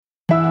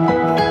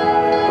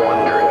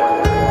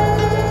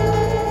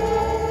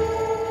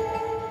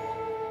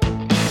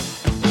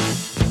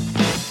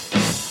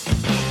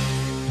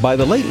By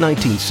the late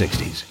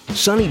 1960s,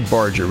 Sonny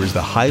Barger is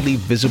the highly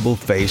visible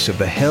face of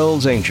the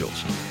Hells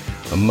Angels,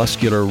 a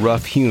muscular,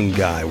 rough-hewn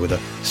guy with a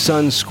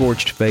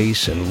sun-scorched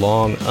face and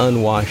long,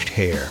 unwashed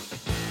hair.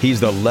 He's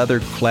the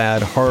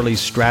leather-clad,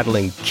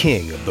 Harley-straddling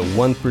king of the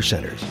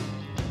one-percenters.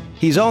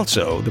 He's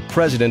also the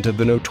president of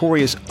the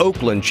notorious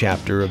Oakland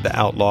chapter of the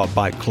Outlaw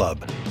Bike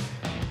Club.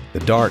 The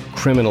dark,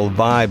 criminal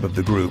vibe of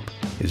the group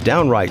is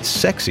downright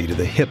sexy to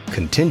the hip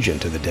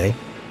contingent of the day.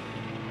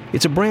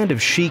 It's a brand of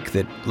chic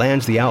that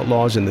lands the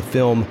outlaws in the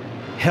film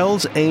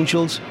Hells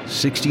Angels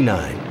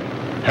 69.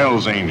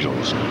 Hells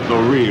Angels, the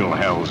real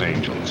Hells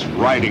Angels,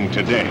 riding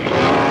today.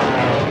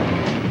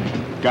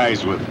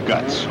 Guys with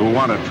guts who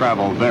want to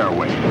travel their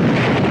way.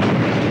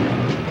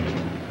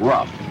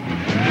 Rough.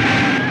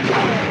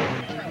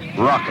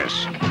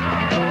 Ruckus.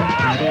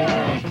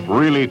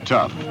 Really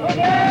tough.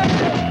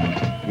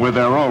 With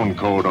their own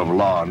code of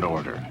law and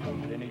order.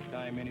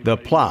 The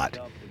plot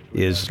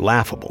is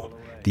laughable.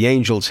 The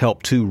Angels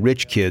help two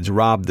rich kids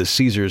rob the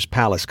Caesars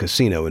Palace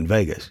Casino in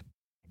Vegas.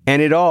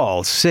 And it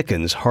all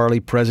sickens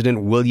Harley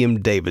President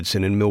William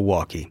Davidson in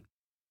Milwaukee.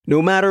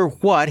 No matter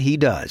what he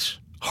does,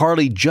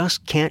 Harley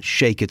just can't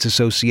shake its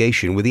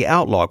association with the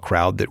outlaw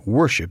crowd that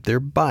worship their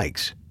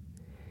bikes.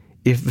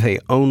 If they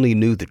only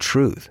knew the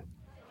truth.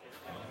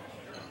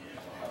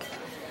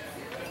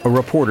 A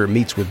reporter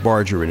meets with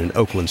Barger in an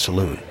Oakland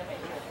saloon.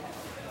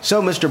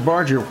 So, Mr.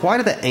 Barger, why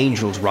do the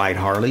Angels ride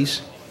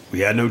Harleys?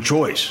 We had no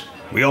choice.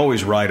 We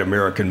always ride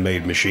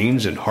American-made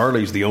machines, and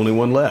Harley's the only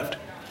one left.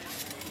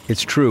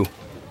 It's true.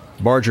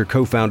 Barger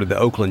co-founded the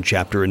Oakland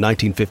chapter in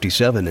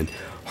 1957, and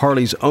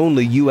Harley's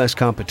only U.S.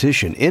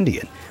 competition,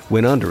 Indian,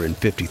 went under in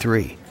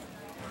 '53.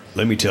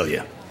 Let me tell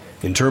you,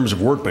 in terms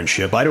of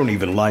workmanship, I don't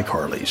even like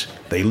Harleys.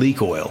 They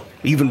leak oil,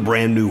 even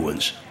brand new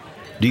ones.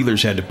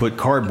 Dealers had to put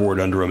cardboard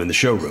under them in the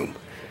showroom.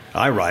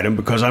 I ride them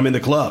because I'm in the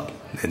club,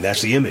 and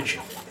that's the image.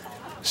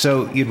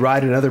 So you'd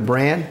ride another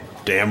brand?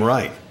 Damn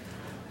right.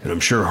 And I'm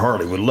sure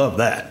Harley would love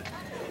that.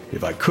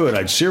 If I could,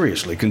 I'd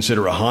seriously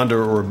consider a Honda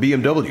or a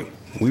BMW.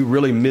 We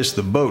really missed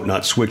the boat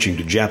not switching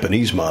to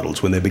Japanese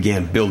models when they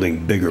began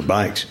building bigger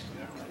bikes.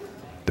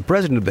 The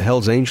president of the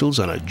Hells Angels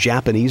on a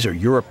Japanese or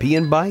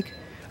European bike?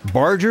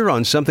 Barger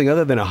on something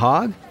other than a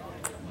hog?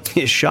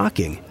 It's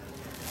shocking.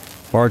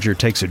 Barger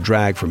takes a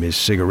drag from his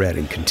cigarette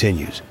and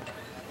continues.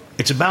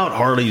 It's about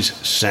Harley's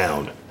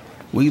sound.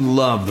 We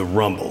love the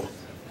rumble.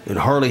 And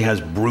Harley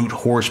has brute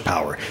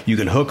horsepower. You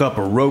can hook up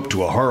a rope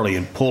to a Harley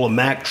and pull a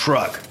Mack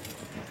truck.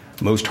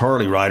 Most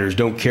Harley riders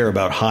don't care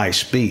about high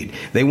speed.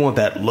 They want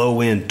that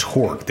low-end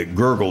torque that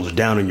gurgles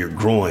down in your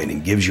groin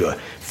and gives you a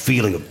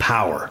feeling of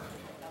power.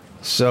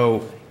 So,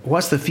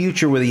 what's the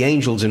future with the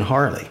Angels and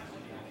Harley?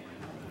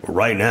 Well,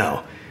 right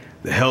now,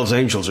 the Hells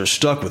Angels are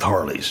stuck with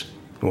Harleys.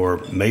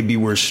 Or maybe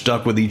we're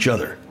stuck with each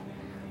other.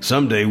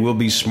 Someday we'll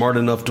be smart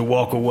enough to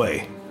walk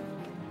away.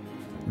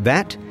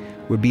 That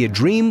would be a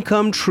dream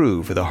come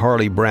true for the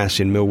Harley brass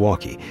in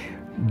Milwaukee,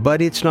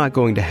 but it's not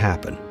going to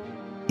happen.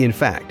 In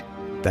fact,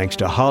 thanks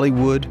to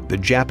Hollywood, the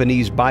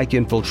Japanese bike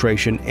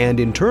infiltration,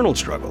 and internal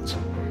struggles,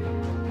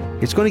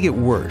 it's going to get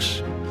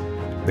worse.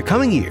 The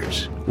coming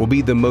years will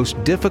be the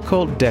most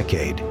difficult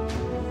decade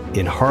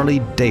in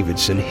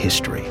Harley-Davidson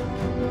history.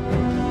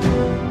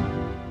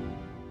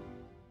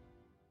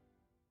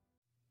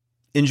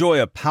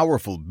 Enjoy a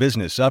powerful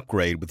business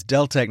upgrade with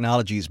Dell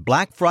Technologies'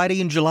 Black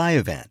Friday and July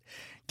event.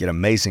 Get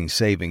amazing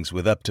savings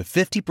with up to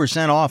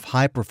 50% off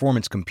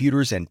high-performance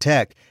computers and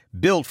tech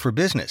built for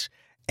business.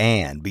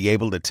 And be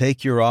able to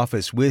take your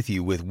office with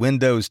you with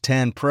Windows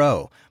 10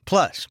 Pro.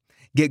 Plus,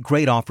 get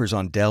great offers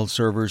on Dell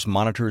servers,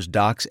 monitors,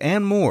 docks,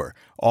 and more,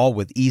 all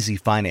with easy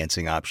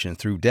financing options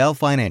through Dell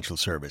Financial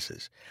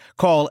Services.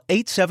 Call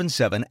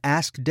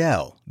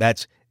 877-ASK-DELL.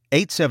 That's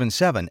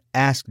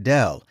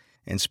 877-ASK-DELL.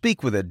 And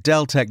speak with a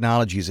Dell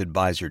Technologies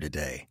advisor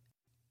today.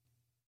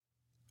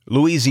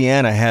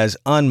 Louisiana has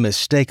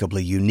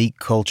unmistakably unique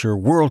culture,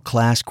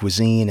 world-class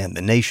cuisine, and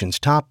the nation's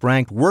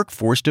top-ranked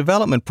workforce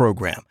development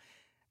program.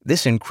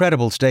 This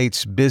incredible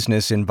state's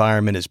business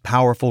environment is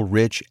powerful,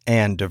 rich,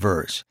 and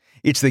diverse.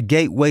 It's the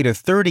gateway to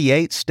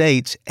 38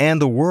 states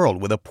and the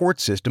world, with a port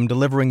system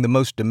delivering the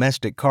most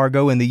domestic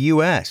cargo in the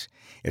U.S.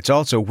 It's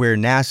also where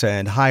NASA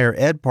and higher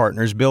ed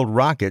partners build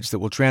rockets that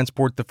will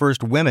transport the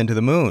first women to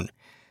the moon.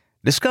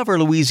 Discover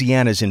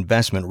Louisiana's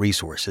investment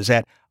resources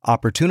at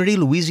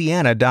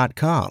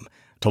OpportunityLouisiana.com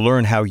to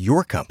learn how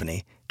your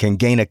company can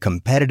gain a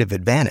competitive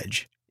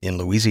advantage in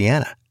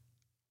Louisiana.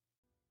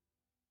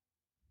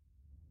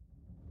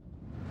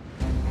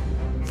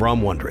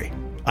 From Wondery,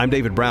 I'm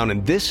David Brown,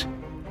 and this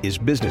is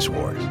Business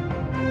Wars.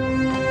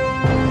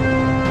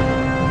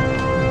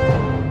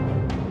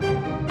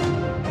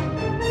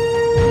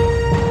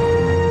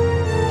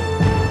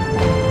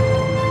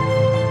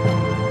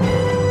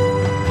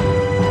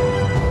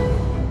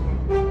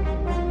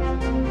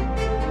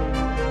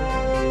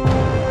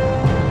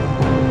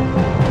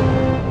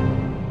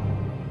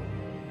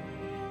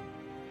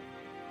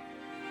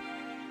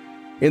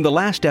 In the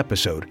last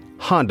episode,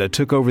 Honda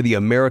took over the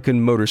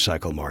American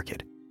motorcycle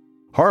market.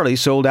 Harley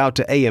sold out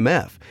to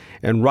AMF,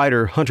 and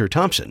writer Hunter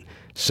Thompson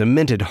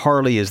cemented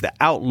Harley as the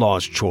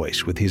outlaw's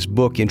choice with his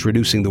book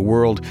introducing the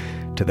world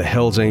to the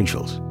Hells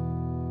Angels.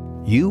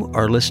 You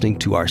are listening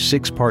to our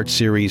 6-part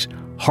series,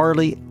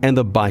 Harley and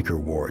the Biker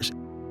Wars.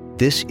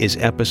 This is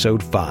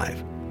Episode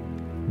 5,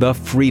 The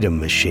Freedom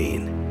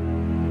Machine.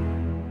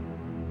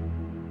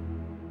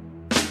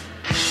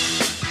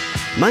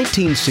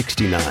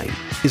 1969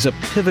 is a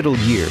pivotal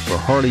year for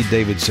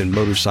Harley-Davidson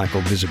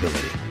motorcycle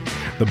visibility.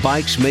 The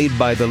bikes made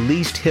by the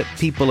least hip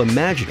people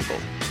imaginable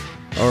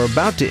are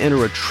about to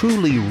enter a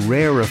truly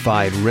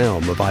rarefied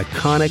realm of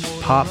iconic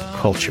pop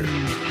culture.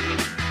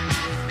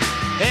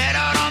 Head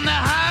out on the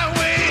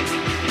highway.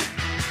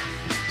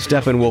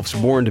 Steppenwolf's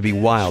Born to be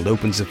Wild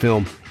opens the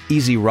film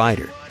Easy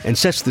Rider and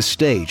sets the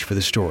stage for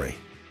the story.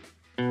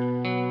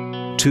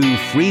 Two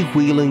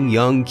freewheeling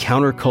young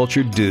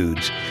counterculture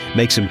dudes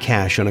make some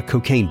cash on a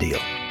cocaine deal.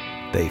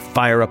 They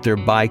fire up their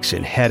bikes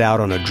and head out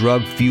on a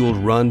drug-fueled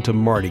run to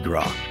Mardi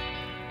Gras.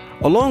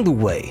 Along the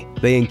way,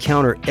 they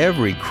encounter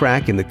every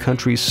crack in the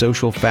country's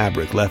social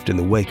fabric left in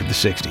the wake of the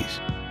 60s.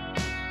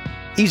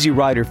 Easy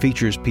Rider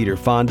features Peter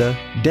Fonda,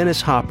 Dennis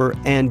Hopper,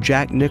 and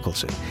Jack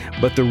Nicholson.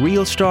 But the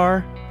real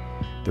star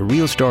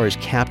is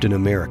Captain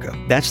America.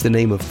 That's the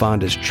name of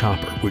Fonda's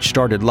chopper, which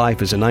started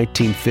life as a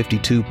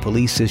 1952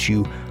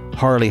 police-issue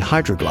Harley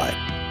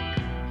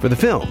Hydroglide. For the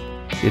film,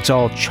 it's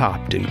all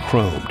chopped and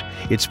chromed.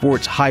 It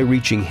sports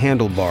high-reaching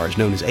handlebars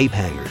known as ape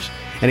hangers,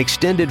 an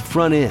extended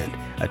front end,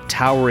 a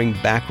towering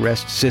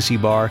backrest sissy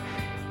bar,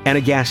 and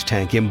a gas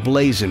tank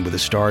emblazoned with the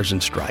stars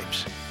and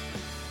stripes.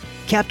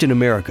 Captain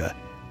America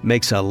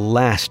makes a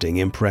lasting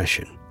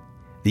impression.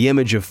 The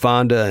image of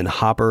Fonda and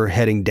Hopper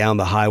heading down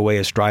the highway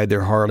astride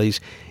their Harleys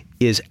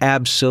is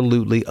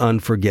absolutely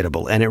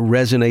unforgettable, and it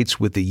resonates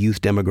with the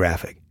youth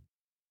demographic.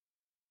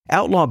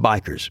 Outlaw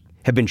bikers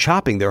have been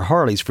chopping their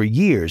Harleys for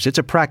years. It's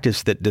a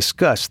practice that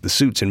disgusts the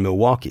suits in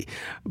Milwaukee.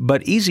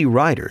 But Easy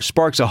Rider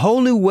sparks a whole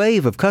new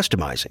wave of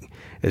customizing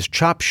as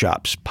chop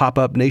shops pop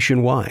up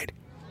nationwide.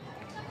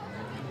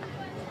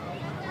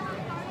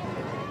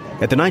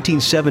 At the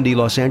 1970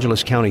 Los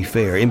Angeles County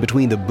Fair, in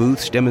between the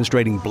booths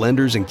demonstrating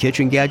blenders and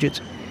kitchen gadgets,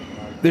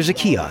 there's a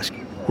kiosk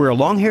where a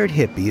long-haired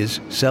hippie is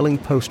selling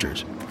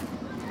posters.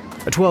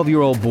 A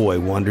 12-year-old boy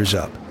wanders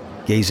up,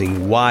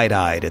 gazing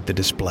wide-eyed at the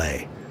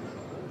display.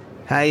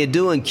 How you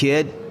doing,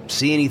 kid?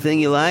 See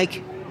anything you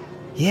like?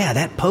 Yeah,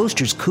 that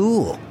poster's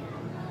cool.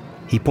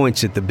 He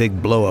points at the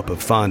big blow-up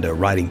of Fonda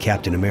riding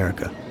Captain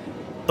America.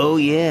 Oh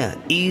yeah,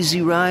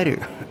 Easy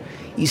Rider.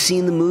 You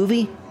seen the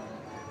movie?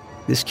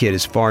 This kid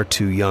is far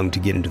too young to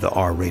get into the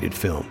R-rated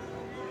film.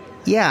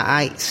 Yeah,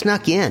 I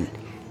snuck in.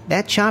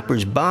 That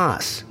chopper's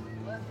boss.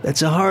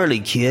 That's a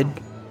Harley, kid.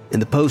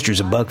 And the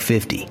poster's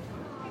 $1.50.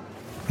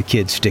 The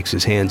kid sticks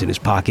his hands in his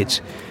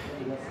pockets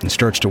and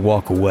starts to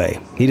walk away.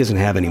 He doesn't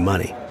have any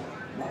money.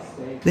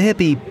 The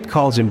hippie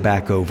calls him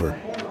back over.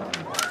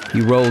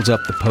 He rolls up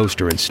the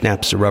poster and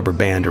snaps a rubber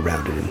band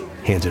around it and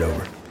hands it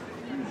over.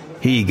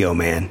 Here you go,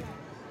 man.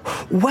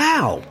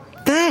 Wow,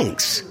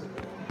 thanks.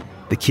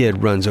 The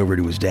kid runs over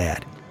to his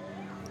dad.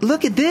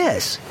 Look at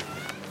this.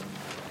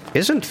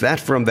 Isn't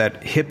that from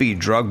that hippie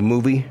drug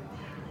movie?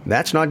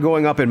 That's not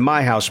going up in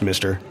my house,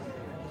 mister.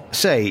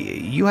 Say,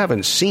 you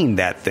haven't seen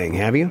that thing,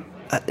 have you?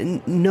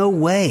 No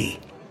way.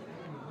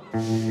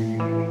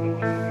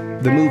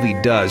 The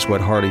movie does what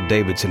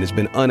Harley-Davidson has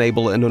been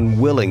unable and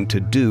unwilling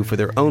to do for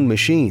their own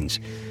machines.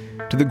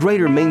 To the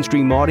greater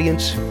mainstream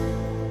audience,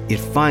 it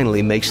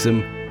finally makes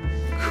them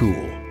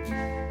cool.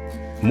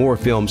 More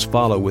films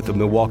follow with the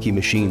Milwaukee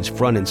machines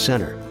front and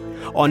center.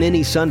 On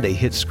Any Sunday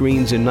hit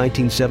screens in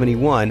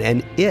 1971,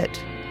 and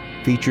it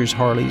features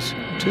Harleys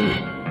too.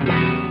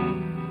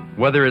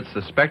 Whether it's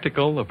the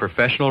spectacle of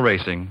professional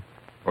racing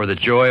or the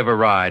joy of a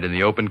ride in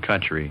the open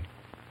country,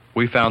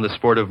 we found the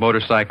sport of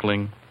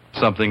motorcycling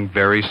something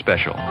very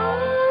special.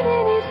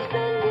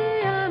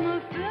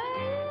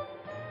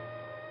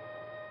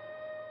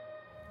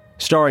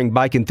 Starring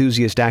bike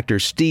enthusiast actor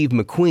Steve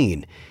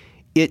McQueen,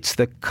 it's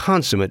the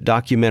consummate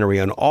documentary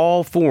on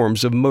all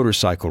forms of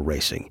motorcycle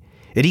racing.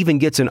 It even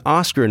gets an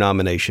Oscar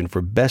nomination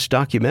for Best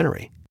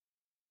Documentary.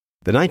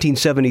 The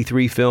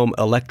 1973 film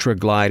Electra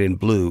Glide in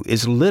Blue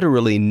is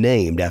literally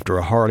named after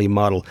a Harley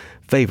model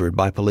favored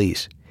by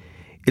police.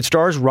 It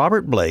stars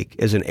Robert Blake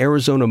as an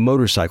Arizona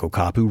motorcycle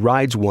cop who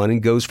rides one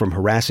and goes from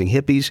harassing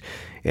hippies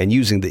and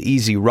using the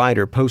Easy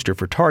Rider poster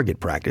for target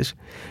practice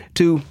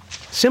to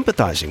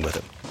sympathizing with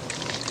him.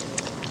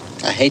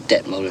 I hate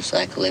that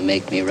motorcycle they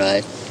make me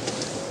ride.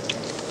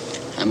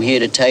 I'm here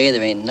to tell you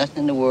there ain't nothing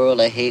in the world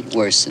I hate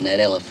worse than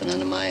that elephant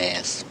under my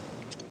ass.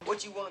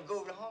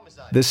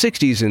 The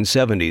 60s and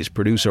 70s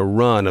produce a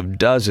run of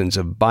dozens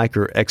of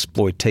biker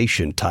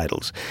exploitation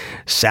titles.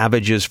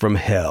 Savages from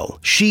Hell,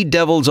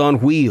 She-Devils on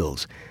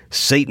Wheels,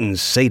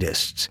 Satan's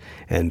Sadists,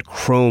 and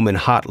Chrome and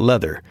Hot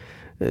Leather,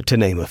 to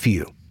name a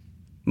few.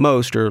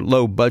 Most are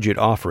low-budget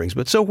offerings,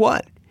 but so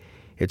what?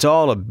 It's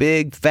all a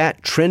big,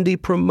 fat,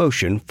 trendy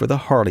promotion for the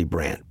Harley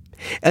brand.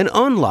 And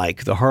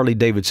unlike the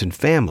Harley-Davidson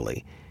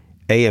family,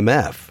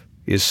 AMF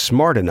is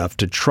smart enough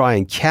to try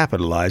and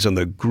capitalize on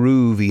the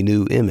groovy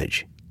new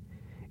image.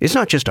 It's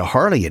not just a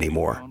Harley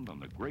anymore.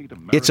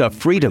 It's a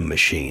freedom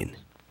machine.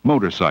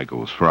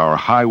 Motorcycles for our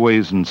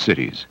highways and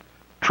cities,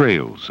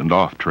 trails and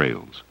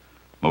off-trails.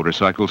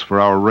 Motorcycles for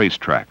our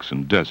racetracks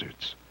and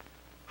deserts.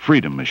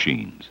 Freedom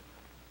machines.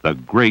 The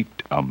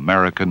great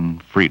American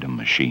freedom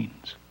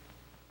machines.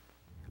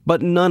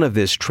 But none of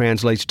this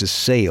translates to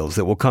sales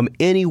that will come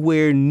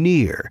anywhere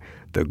near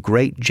the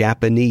great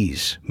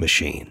Japanese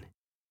machine.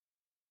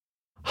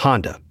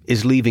 Honda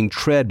is leaving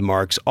tread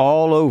marks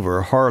all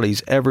over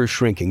Harley's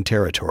ever-shrinking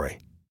territory.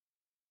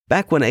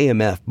 Back when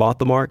AMF bought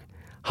the mark,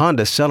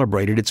 Honda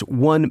celebrated its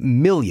 1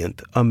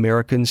 millionth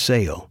American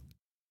sale.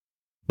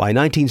 By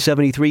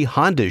 1973,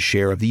 Honda's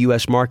share of the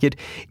U.S. market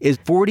is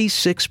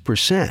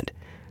 46%,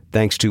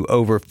 thanks to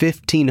over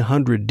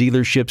 1,500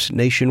 dealerships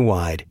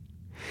nationwide.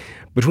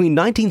 Between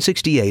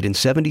 1968 and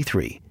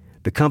 73,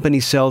 the company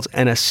sells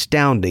an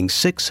astounding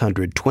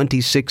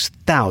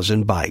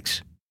 626,000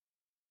 bikes.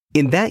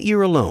 In that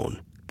year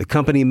alone, the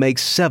company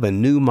makes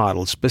 7 new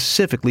models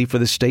specifically for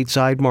the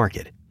stateside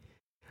market.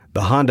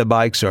 The Honda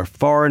bikes are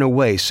far and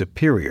away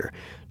superior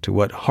to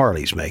what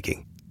Harley's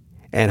making.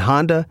 And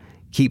Honda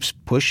keeps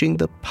pushing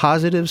the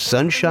positive,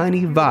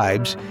 sunshiny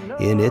vibes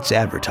in its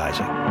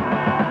advertising.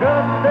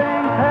 Good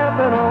things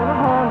happen on a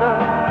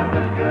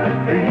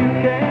Honda. You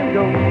can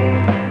go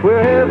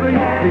wherever you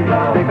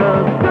please,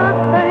 because good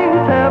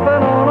things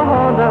happen on a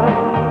Honda.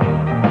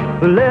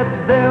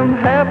 Let them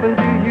happen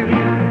to you.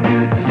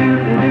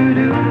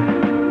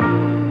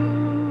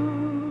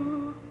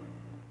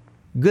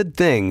 Good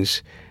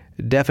things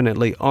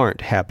definitely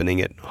aren't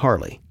happening at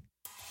Harley.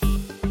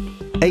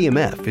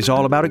 AMF is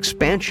all about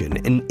expansion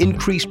and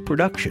increased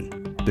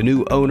production. The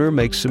new owner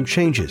makes some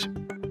changes.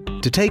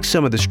 To take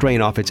some of the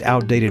strain off its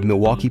outdated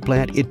Milwaukee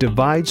plant, it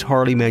divides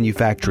Harley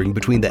manufacturing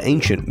between the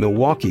ancient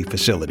Milwaukee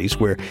facilities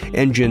where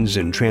engines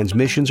and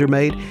transmissions are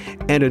made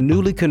and a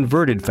newly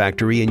converted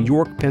factory in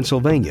York,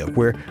 Pennsylvania,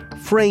 where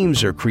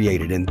frames are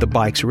created and the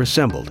bikes are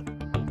assembled.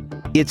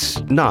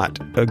 It's not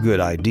a good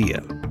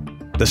idea.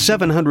 The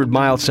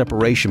 700-mile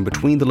separation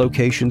between the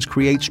locations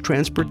creates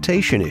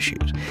transportation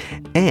issues.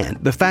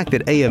 And the fact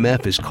that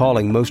AMF is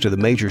calling most of the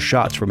major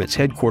shots from its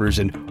headquarters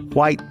in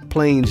White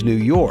Plains, New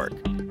York,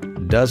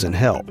 doesn't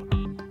help.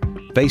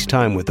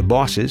 FaceTime with the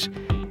bosses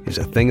is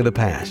a thing of the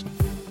past.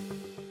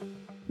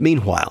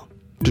 Meanwhile,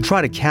 to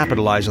try to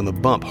capitalize on the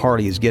bump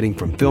Harley is getting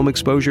from film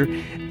exposure,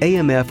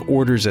 AMF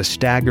orders a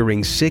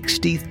staggering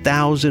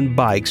 60,000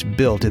 bikes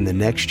built in the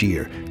next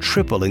year,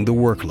 tripling the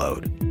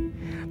workload.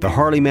 The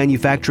Harley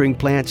manufacturing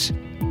plants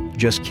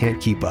just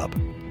can't keep up.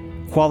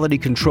 Quality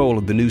control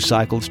of the new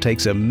cycles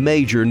takes a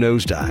major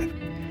nosedive.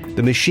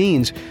 The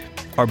machines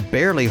are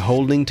barely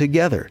holding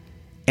together,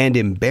 and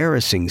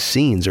embarrassing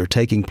scenes are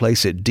taking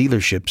place at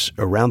dealerships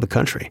around the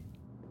country.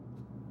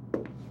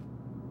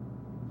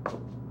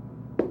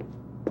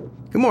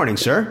 Good morning,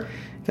 sir.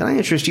 Can I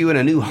interest you in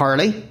a new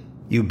Harley?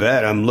 You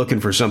bet. I'm looking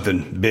for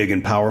something big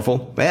and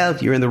powerful. Well,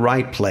 you're in the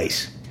right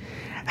place.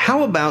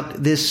 How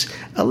about this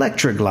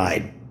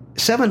Electroglide?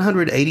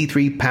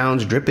 783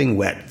 pounds dripping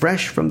wet,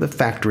 fresh from the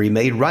factory,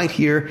 made right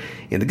here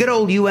in the good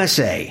old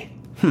USA.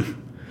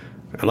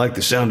 I like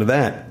the sound of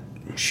that.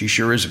 She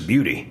sure is a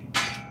beauty.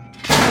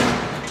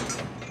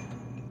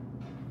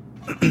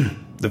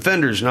 The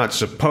fender's not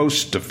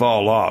supposed to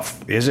fall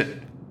off, is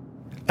it?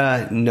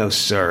 No,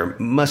 sir.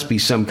 Must be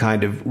some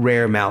kind of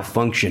rare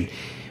malfunction.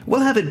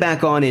 We'll have it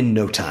back on in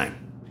no time.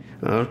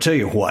 I'll tell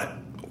you what.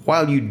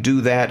 While you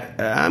do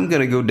that, I'm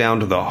going to go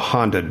down to the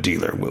Honda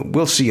dealer.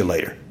 We'll see you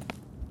later.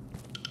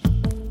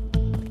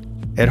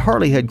 At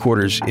Harley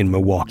headquarters in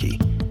Milwaukee,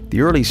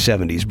 the early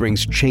 70s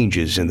brings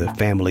changes in the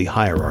family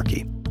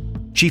hierarchy.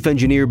 Chief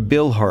engineer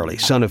Bill Harley,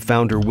 son of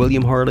founder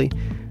William Harley,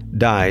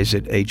 dies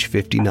at age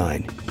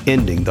 59,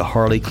 ending the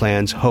Harley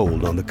clan's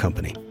hold on the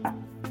company.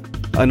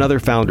 Another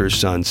founder's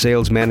son,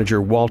 sales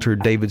manager Walter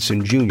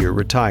Davidson Jr.,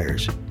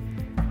 retires.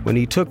 When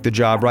he took the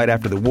job right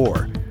after the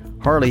war,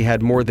 Harley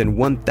had more than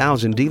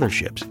 1,000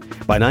 dealerships.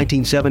 By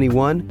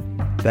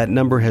 1971, that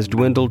number has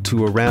dwindled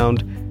to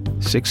around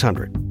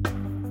 600.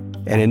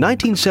 And in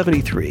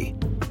 1973,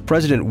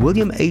 President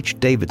William H.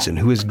 Davidson,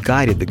 who has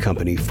guided the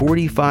company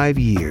 45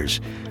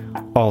 years,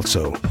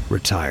 also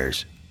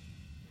retires.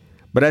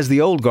 But as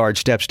the old guard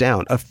steps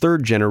down, a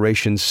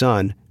third-generation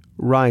son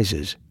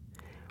rises.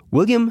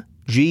 William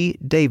G.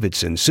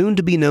 Davidson, soon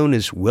to be known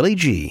as Willie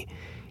G.,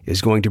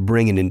 is going to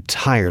bring an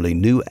entirely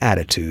new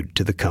attitude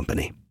to the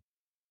company.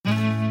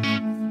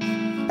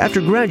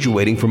 After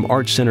graduating from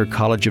Art Center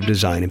College of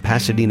Design in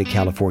Pasadena,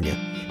 California,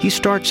 he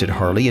starts at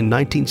Harley in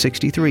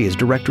 1963 as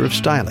director of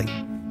styling.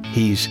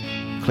 He's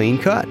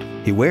clean-cut.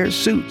 He wears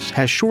suits,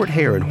 has short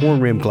hair and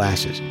horn-rimmed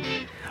glasses.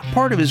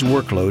 Part of his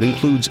workload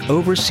includes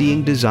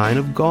overseeing design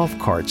of golf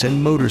carts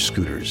and motor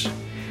scooters.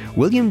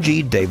 William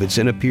G.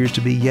 Davidson appears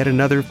to be yet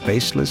another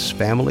faceless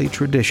family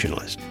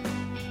traditionalist.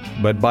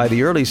 But by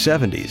the early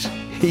 70s,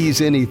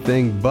 he's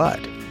anything but.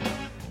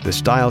 The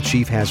style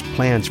chief has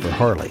plans for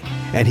Harley,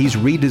 and he's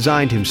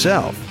redesigned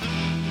himself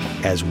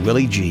as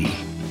Willie G.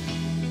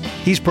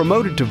 He's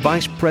promoted to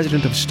vice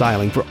president of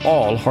styling for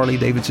all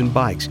Harley-Davidson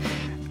bikes.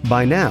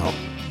 By now,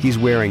 he's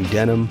wearing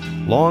denim,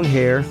 long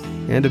hair,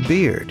 and a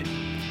beard.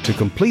 To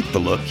complete the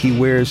look, he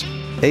wears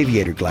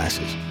aviator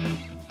glasses.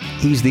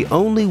 He's the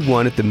only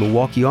one at the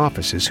Milwaukee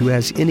offices who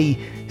has any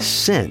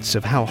sense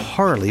of how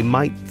Harley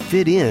might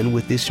fit in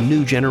with this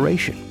new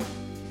generation.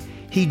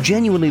 He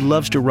genuinely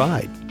loves to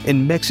ride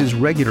and mixes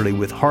regularly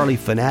with Harley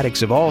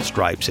fanatics of all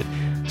stripes at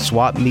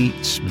swap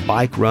meets,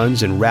 bike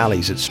runs, and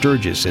rallies at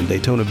Sturgis and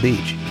Daytona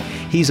Beach.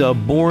 He's a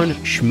born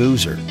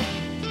schmoozer,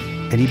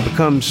 and he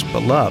becomes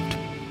beloved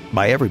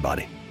by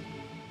everybody.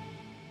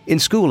 In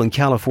school in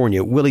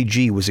California, Willie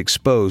G. was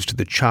exposed to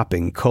the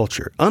chopping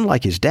culture.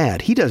 Unlike his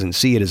dad, he doesn't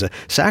see it as a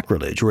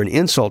sacrilege or an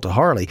insult to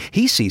Harley.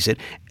 He sees it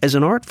as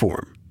an art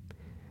form.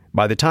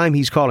 By the time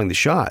he's calling the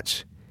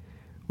shots,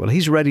 well,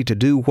 he's ready to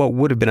do what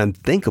would have been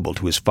unthinkable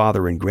to his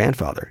father and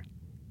grandfather.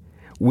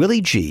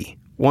 Willie G.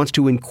 wants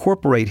to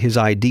incorporate his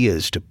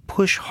ideas to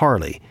push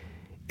Harley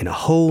in a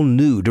whole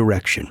new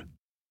direction.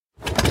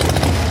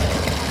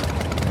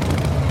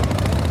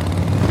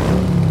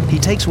 He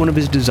takes one of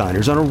his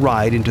designers on a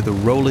ride into the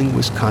rolling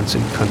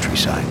Wisconsin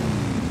countryside.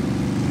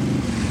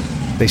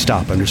 They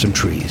stop under some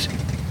trees.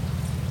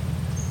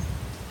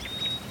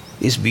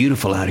 It's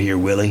beautiful out here,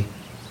 Willie.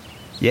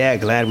 Yeah,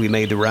 glad we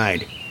made the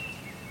ride.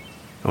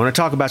 I want to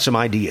talk about some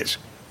ideas.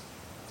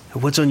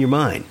 What's on your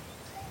mind?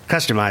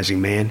 Customizing,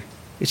 man.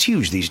 It's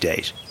huge these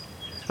days.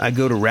 I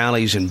go to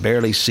rallies and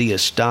barely see a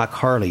stock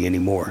Harley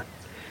anymore.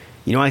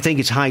 You know, I think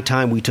it's high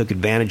time we took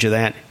advantage of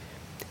that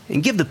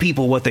and give the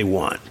people what they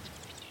want.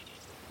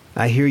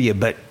 I hear you,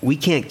 but we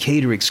can't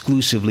cater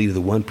exclusively to the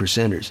one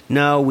percenters.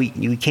 No, we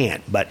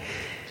can't, but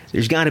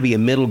there's got to be a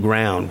middle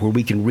ground where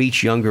we can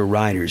reach younger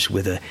riders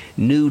with a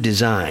new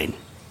design.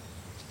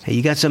 Hey,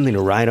 you got something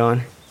to write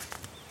on?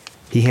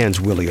 He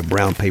hands Willie a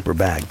brown paper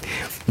bag.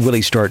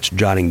 Willie starts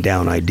jotting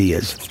down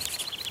ideas.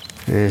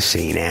 Let's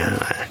see now.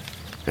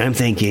 I'm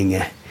thinking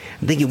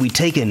we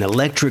take an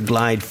electric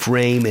glide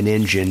frame and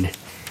engine,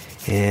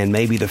 and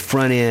maybe the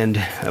front end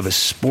of a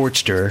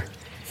Sportster,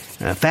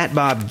 a Fat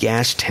Bob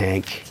gas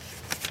tank,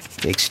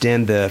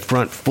 extend the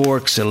front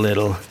forks a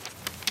little.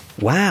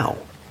 Wow.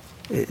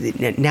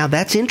 Now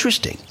that's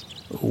interesting.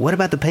 What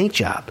about the paint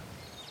job?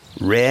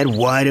 Red,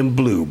 white, and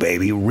blue,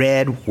 baby.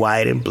 Red,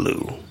 white, and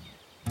blue.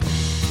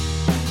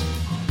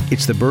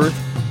 It's the birth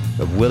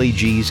of Willie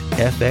G's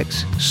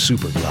FX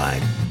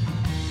Superglide.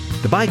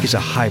 The bike is a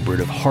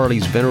hybrid of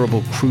Harley's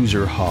venerable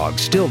cruiser Hog,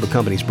 still the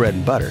company's bread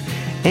and butter,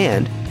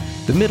 and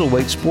the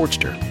middleweight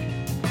Sportster.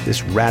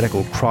 This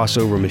radical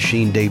crossover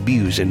machine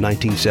debuts in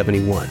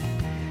 1971.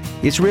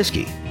 It's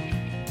risky,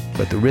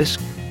 but the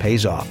risk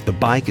pays off. The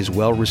bike is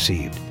well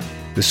received.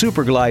 The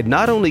Superglide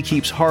not only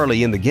keeps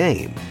Harley in the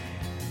game,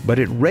 but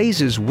it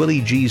raises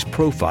Willie G's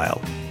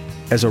profile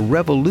as a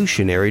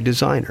revolutionary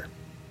designer.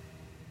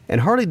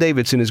 And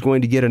Harley-Davidson is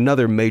going to get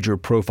another major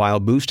profile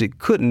boost it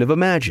couldn't have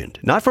imagined.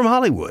 Not from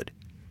Hollywood,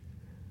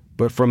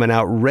 but from an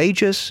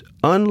outrageous,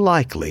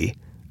 unlikely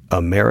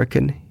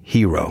American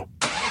hero.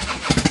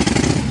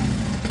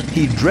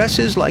 He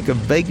dresses like a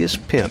Vegas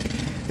pimp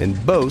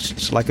and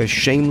boasts like a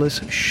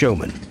shameless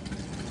showman.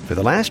 For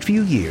the last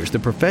few years, the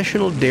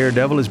professional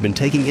daredevil has been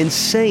taking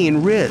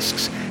insane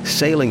risks,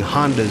 sailing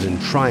Hondas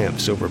and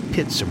Triumphs over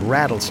pits of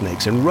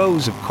rattlesnakes and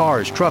rows of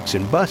cars, trucks,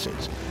 and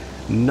buses,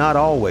 not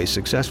always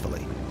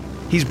successfully.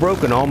 He's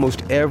broken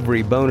almost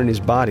every bone in his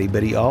body,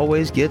 but he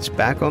always gets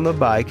back on the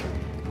bike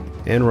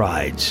and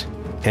rides.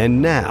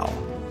 And now,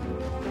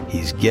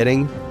 he's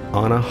getting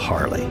on a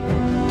Harley.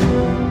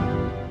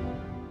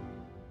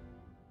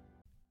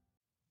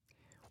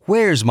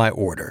 Where's my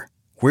order?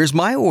 Where's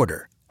my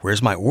order?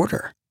 Where's my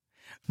order?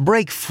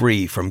 Break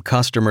free from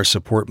customer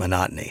support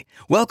monotony.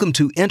 Welcome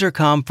to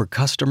Intercom for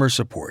Customer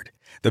Support,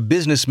 the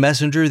business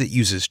messenger that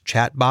uses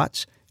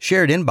chatbots,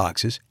 shared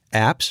inboxes,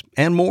 apps,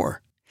 and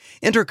more.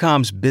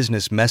 Intercom's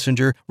business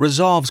messenger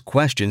resolves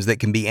questions that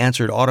can be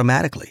answered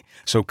automatically,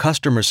 so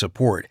customer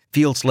support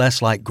feels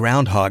less like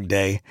Groundhog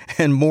Day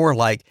and more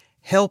like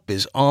help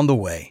is on the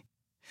way.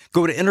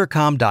 Go to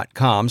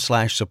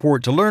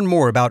intercom.com/support to learn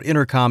more about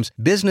Intercom's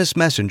business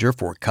messenger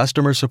for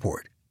customer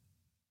support.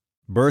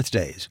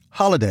 Birthdays,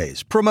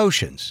 holidays,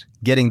 promotions,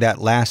 getting that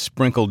last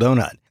sprinkle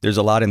donut. There's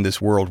a lot in this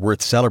world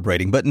worth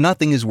celebrating, but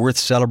nothing is worth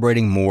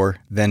celebrating more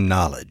than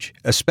knowledge,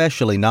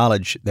 especially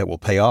knowledge that will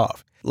pay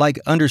off, like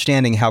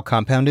understanding how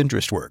compound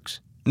interest works,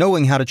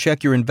 knowing how to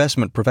check your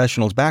investment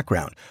professional's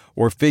background,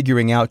 or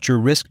figuring out your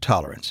risk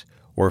tolerance,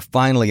 or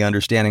finally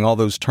understanding all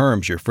those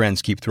terms your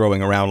friends keep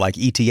throwing around like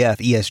ETF,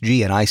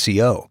 ESG, and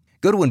ICO.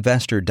 Go to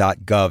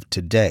investor.gov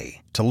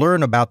today to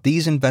learn about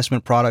these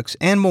investment products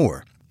and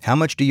more. How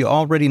much do you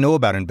already know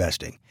about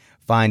investing?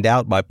 Find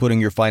out by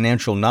putting your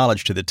financial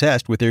knowledge to the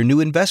test with their new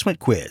investment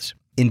quiz.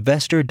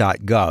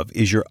 Investor.gov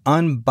is your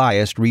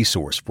unbiased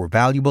resource for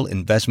valuable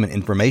investment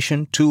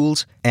information,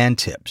 tools, and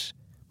tips.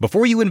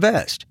 Before you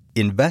invest,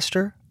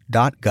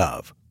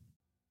 investor.gov.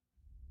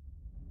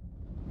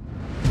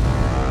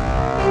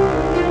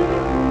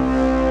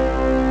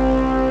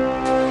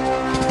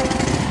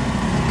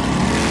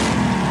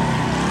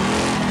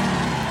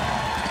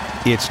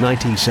 It's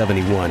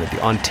 1971 at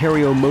the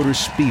Ontario Motor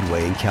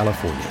Speedway in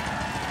California.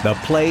 The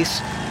place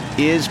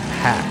is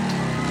packed.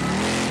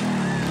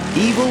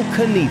 Evel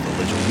Knievel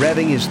is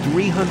revving his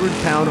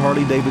 300-pound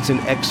Harley-Davidson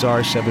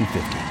XR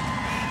 750.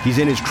 He's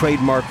in his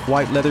trademark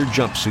white leather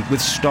jumpsuit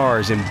with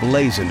stars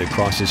emblazoned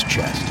across his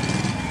chest.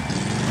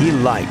 He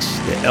likes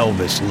the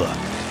Elvis look.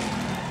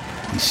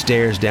 He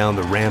stares down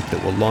the ramp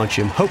that will launch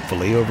him,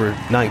 hopefully, over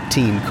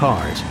 19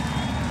 cars.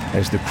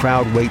 As the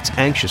crowd waits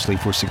anxiously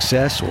for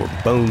success or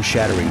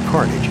bone-shattering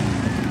carnage,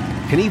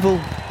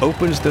 Knievel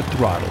opens the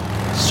throttle,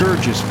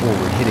 surges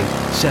forward, hitting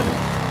 70,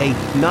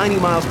 80, 90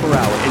 miles per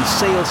hour, and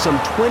sails some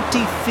 20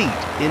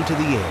 feet into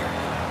the air.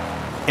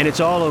 And it's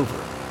all over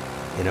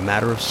in a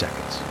matter of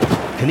seconds.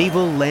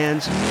 Knievel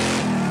lands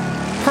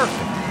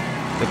perfect.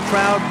 The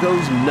crowd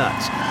goes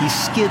nuts. He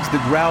skids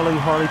the growling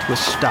Harley to a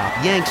stop,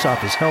 yanks off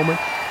his helmet,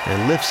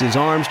 and lifts his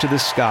arms to the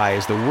sky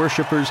as the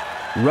worshipers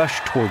rush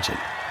towards him.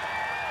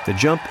 The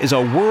jump is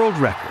a world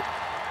record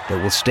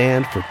that will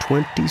stand for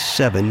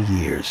 27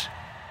 years.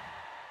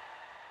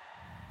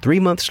 3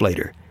 months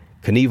later,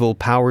 Knievel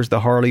powers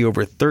the Harley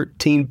over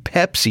 13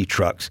 Pepsi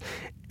trucks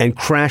and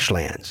crash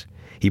lands.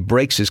 He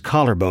breaks his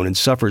collarbone and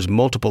suffers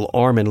multiple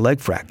arm and leg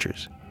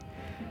fractures.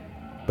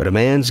 But a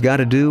man's got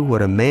to do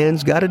what a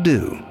man's got to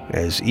do,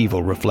 as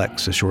Evel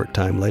reflects a short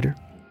time later.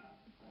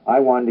 I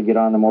wanted to get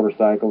on the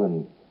motorcycle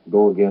and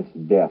go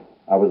against death.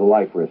 I was a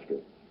life risker.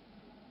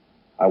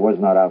 I was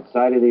not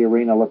outside of the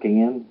arena looking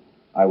in.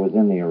 I was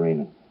in the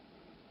arena.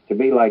 To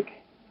be like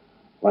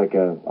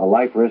a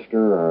life risker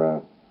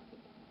or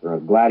a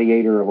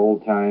gladiator of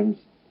old times,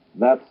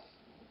 that's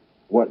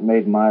what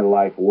made my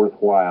life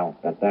worthwhile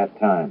at that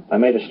time. I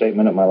made a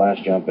statement at my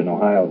last jump in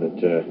Ohio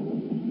that a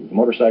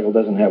motorcycle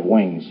doesn't have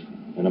wings,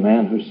 and a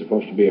man who's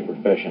supposed to be a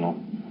professional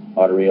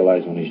ought to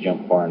realize when he's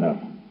jumped far enough.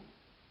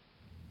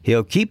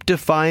 He'll keep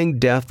defying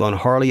death on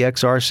Harley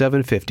XR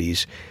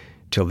 750s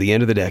till the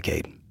end of the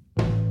decade.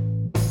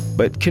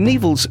 But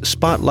Knievel's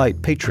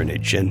spotlight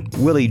patronage and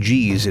Willie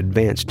G's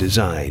advanced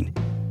design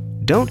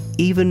don't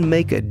even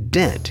make a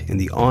dent in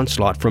the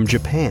onslaught from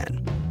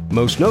Japan,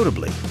 most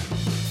notably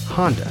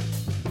Honda.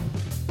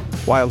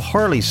 While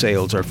Harley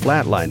sales are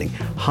flatlining,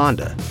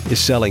 Honda is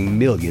selling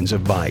millions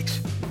of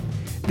bikes.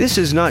 This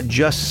is not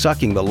just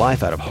sucking the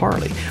life out of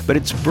Harley, but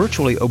it's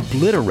virtually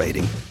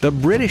obliterating the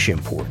British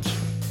imports.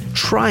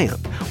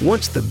 Triumph,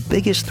 once the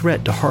biggest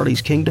threat to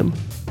Harley's kingdom,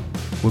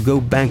 will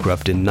go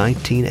bankrupt in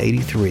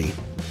 1983.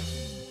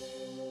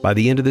 By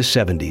the end of the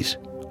 70s,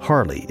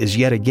 Harley is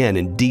yet again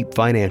in deep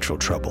financial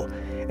trouble,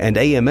 and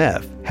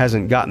AMF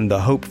hasn't gotten the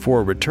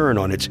hoped-for return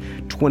on its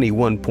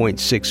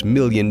 $21.6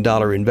 million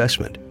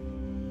investment.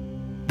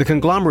 The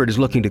conglomerate is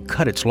looking to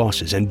cut its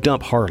losses and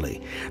dump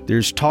Harley.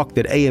 There's talk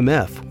that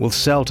AMF will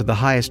sell to the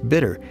highest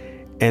bidder,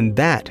 and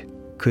that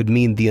could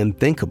mean the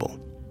unthinkable.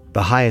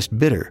 The highest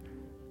bidder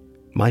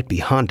might be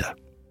Honda.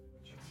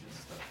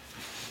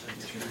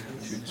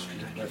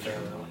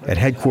 At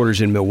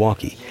headquarters in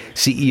Milwaukee,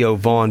 CEO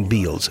Vaughn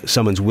Beals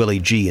summons Willie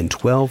G and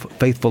 12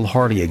 faithful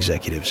Harley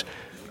executives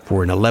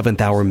for an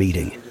 11th-hour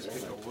meeting.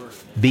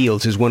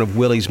 Beals is one of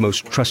Willie's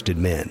most trusted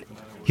men.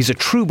 He's a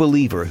true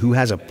believer who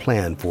has a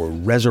plan for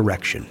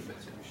resurrection.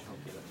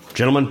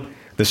 Gentlemen,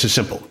 this is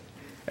simple.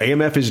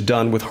 AMF is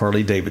done with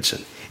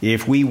Harley-Davidson.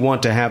 If we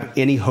want to have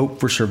any hope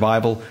for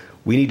survival,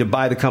 we need to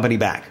buy the company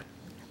back.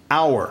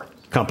 Our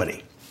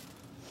company.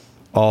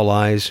 All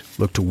eyes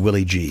look to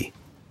Willie G.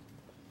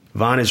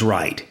 Vaughn is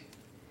right.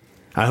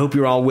 I hope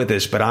you're all with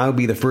us, but I'll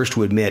be the first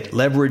to admit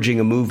leveraging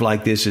a move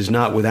like this is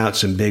not without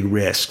some big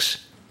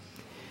risks.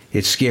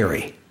 It's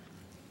scary.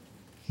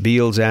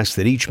 Beals asks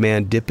that each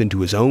man dip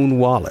into his own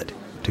wallet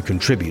to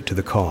contribute to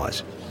the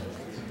cause.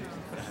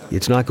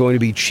 It's not going to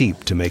be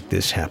cheap to make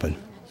this happen.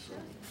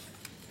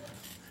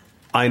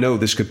 I know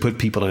this could put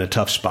people in a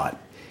tough spot.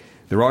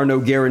 There are no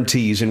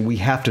guarantees, and we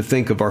have to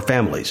think of our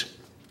families.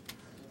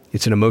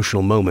 It's an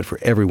emotional moment for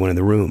everyone in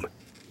the room.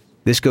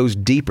 This goes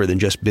deeper than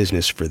just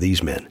business for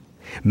these men.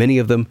 Many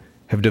of them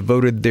have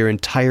devoted their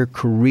entire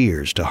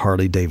careers to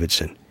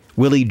Harley-Davidson.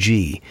 Willie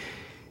G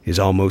is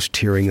almost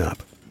tearing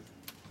up.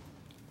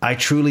 I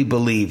truly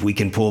believe we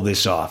can pull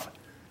this off.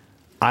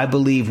 I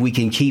believe we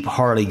can keep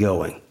Harley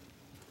going.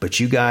 But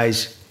you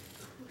guys,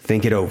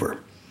 think it over.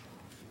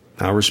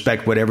 I'll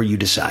respect whatever you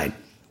decide.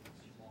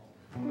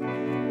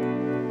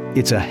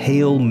 It's a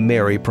Hail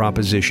Mary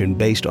proposition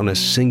based on a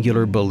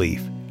singular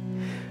belief.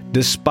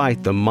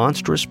 Despite the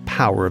monstrous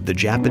power of the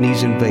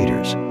Japanese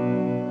invaders,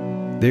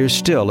 there's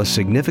still a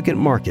significant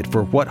market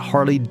for what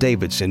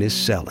Harley-Davidson is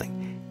selling.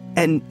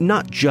 And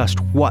not just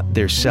what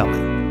they're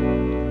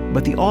selling,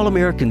 but the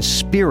all-American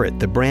spirit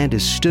the brand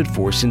has stood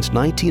for since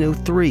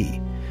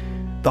 1903.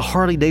 The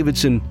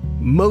Harley-Davidson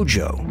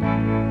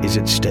mojo is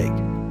at stake.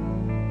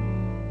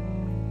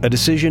 A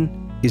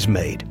decision is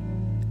made.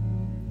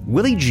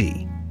 Willie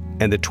G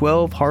and the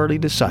 12 Harley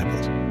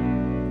disciples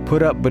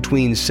put up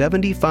between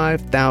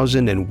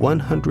 $75,000 and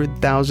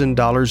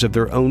 $100,000 of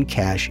their own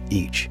cash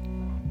each.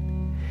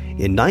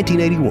 In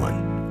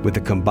 1981, with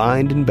a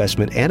combined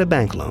investment and a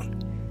bank loan,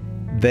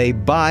 they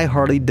buy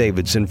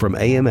Harley-Davidson from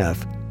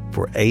AMF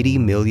for $80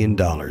 million.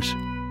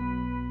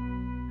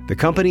 The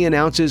company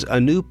announces a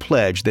new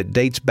pledge that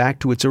dates back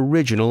to its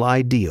original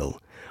ideal: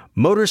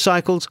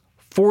 motorcycles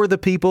for the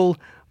people,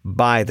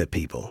 by the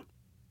people.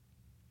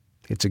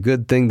 It's a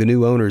good thing the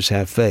new owners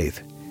have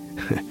faith.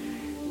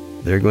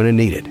 They're going to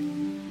need it.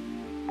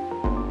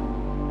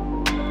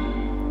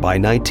 By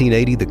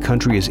 1980, the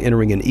country is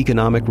entering an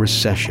economic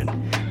recession.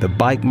 The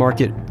bike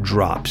market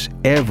drops.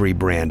 Every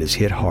brand is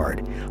hit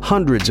hard.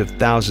 Hundreds of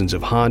thousands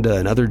of Honda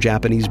and other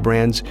Japanese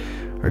brands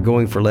are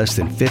going for less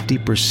than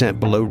 50%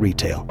 below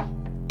retail.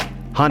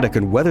 Honda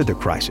can weather the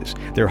crisis.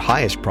 Their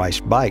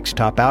highest-priced bikes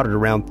top out at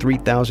around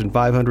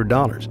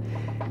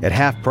 $3,500. At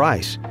half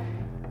price,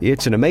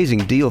 it's an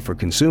amazing deal for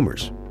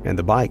consumers, and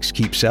the bikes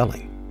keep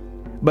selling.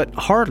 But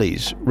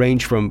Harleys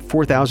range from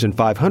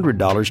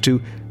 $4,500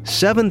 to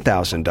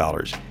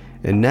 $7,000,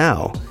 and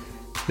now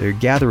they're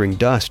gathering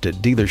dust at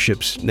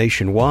dealerships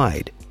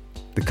nationwide.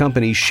 The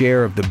company's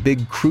share of the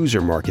big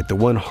cruiser market, the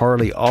one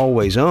Harley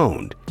always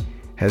owned,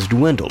 has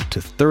dwindled to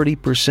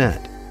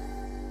 30%.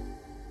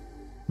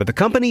 But the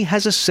company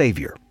has a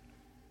savior,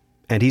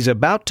 and he's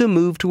about to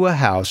move to a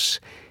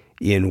house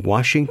in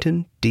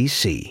Washington,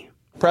 D.C.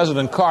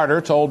 President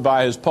Carter, told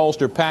by his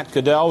pollster Pat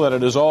Caddell that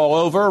it is all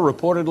over,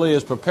 reportedly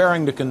is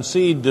preparing to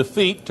concede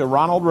defeat to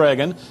Ronald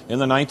Reagan in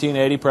the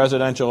 1980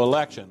 presidential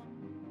election.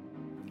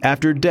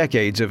 After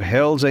decades of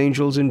Hells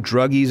Angels and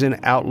druggies and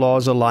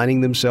outlaws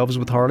aligning themselves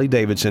with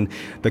Harley-Davidson,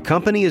 the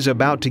company is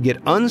about to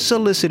get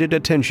unsolicited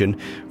attention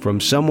from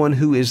someone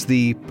who is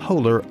the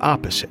polar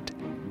opposite,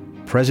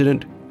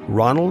 President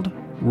Ronald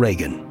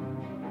Reagan.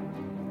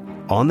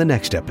 On the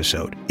next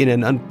episode, in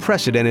an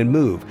unprecedented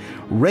move,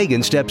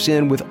 Reagan steps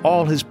in with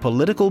all his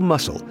political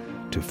muscle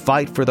to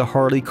fight for the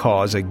Harley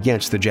cause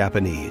against the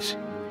Japanese.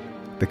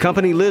 The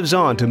company lives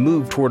on to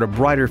move toward a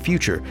brighter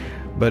future,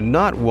 but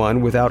not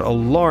one without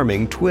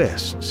alarming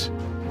twists.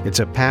 It's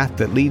a path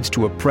that leads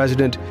to a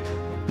president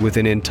with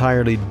an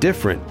entirely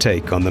different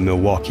take on the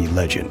Milwaukee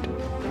legend,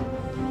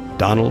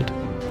 Donald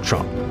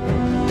Trump.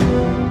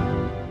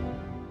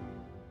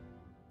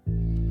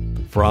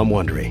 From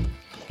Wondery,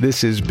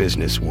 this is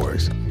Business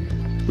Wars.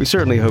 We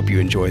certainly hope you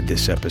enjoyed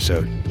this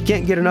episode.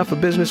 Can't get enough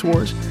of Business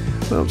Wars?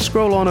 Well,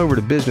 scroll on over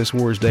to Business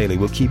Wars Daily.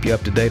 We'll keep you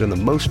up to date on the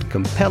most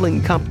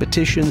compelling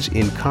competitions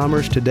in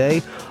commerce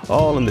today,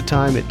 all in the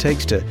time it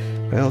takes to,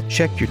 well,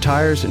 check your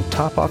tires and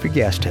top off your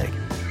gas tank.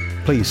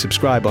 Please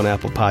subscribe on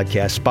Apple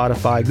Podcasts,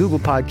 Spotify, Google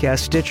Podcasts,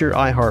 Stitcher,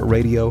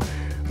 iHeartRadio,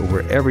 or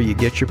wherever you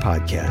get your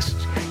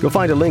podcasts. You'll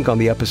find a link on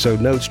the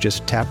episode notes.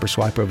 Just tap or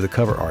swipe over the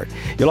cover art.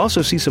 You'll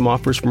also see some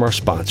offers from our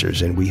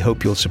sponsors, and we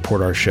hope you'll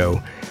support our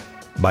show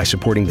by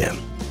supporting them.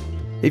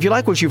 If you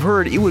like what you've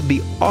heard, it would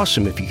be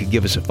awesome if you could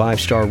give us a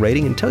 5-star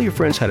rating and tell your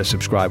friends how to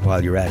subscribe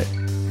while you're at it.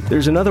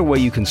 There's another way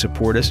you can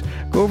support us.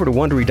 Go over to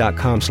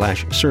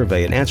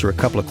Wondery.com/survey and answer a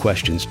couple of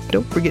questions.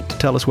 Don't forget to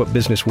tell us what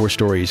Business War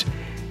stories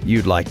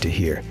you'd like to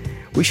hear.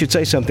 We should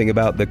say something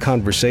about the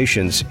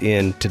conversations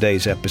in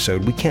today's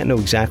episode. We can't know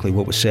exactly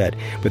what was said,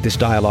 but this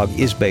dialogue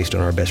is based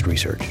on our best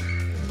research.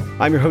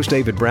 I'm your host,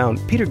 David Brown.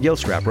 Peter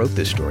Gilstrap wrote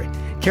this story.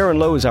 Karen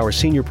Lowe is our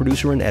senior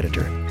producer and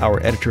editor.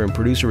 Our editor and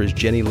producer is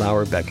Jenny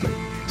Lauer-Beckman.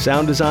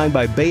 Sound designed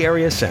by Bay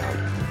Area Sound.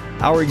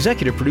 Our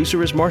executive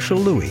producer is Marshall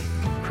Louie.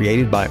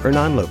 Created by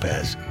Hernan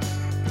Lopez.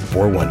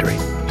 For Wondery.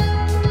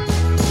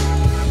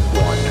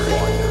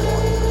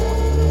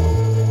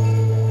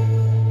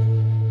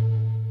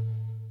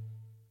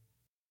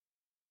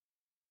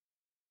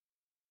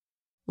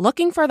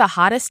 Looking for the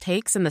hottest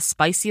takes and the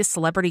spiciest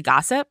celebrity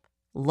gossip?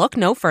 Look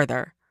no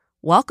further.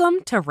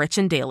 Welcome to Rich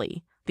and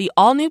Daily, the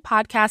all-new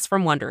podcast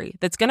from Wondery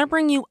that's going to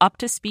bring you up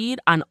to speed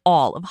on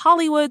all of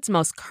Hollywood's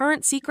most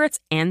current secrets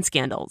and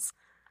scandals.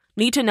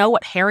 Need to know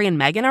what Harry and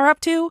Meghan are up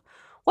to?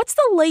 What's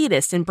the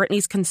latest in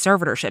Britney's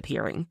conservatorship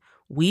hearing?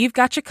 We've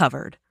got you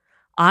covered.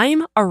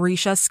 I'm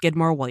Arisha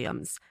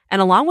Skidmore-Williams,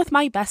 and along with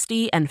my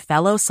bestie and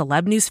fellow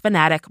celeb news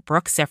fanatic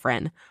Brooke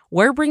Sifrin,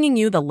 we're bringing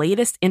you the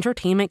latest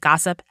entertainment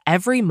gossip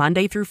every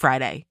Monday through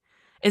Friday.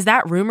 Is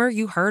that rumor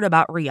you heard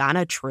about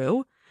Rihanna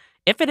true?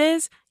 If it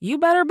is, you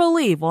better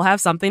believe we'll have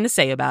something to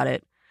say about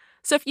it.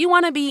 So if you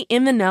want to be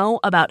in the know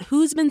about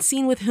who's been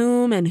seen with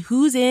whom and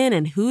who's in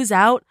and who's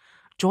out,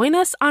 join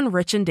us on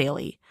Rich and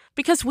Daily,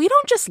 because we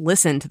don't just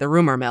listen to the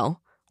rumor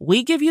mill.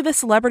 We give you the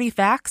celebrity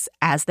facts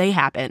as they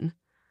happen.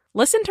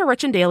 Listen to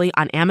Rich and Daily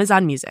on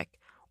Amazon Music,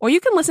 or you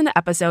can listen to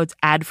episodes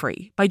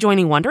ad-free by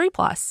joining Wondery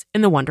Plus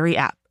in the Wondery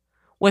app.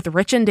 With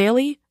Rich and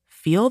Daily,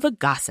 feel the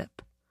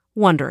gossip.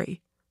 Wondery,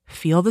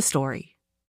 feel the story.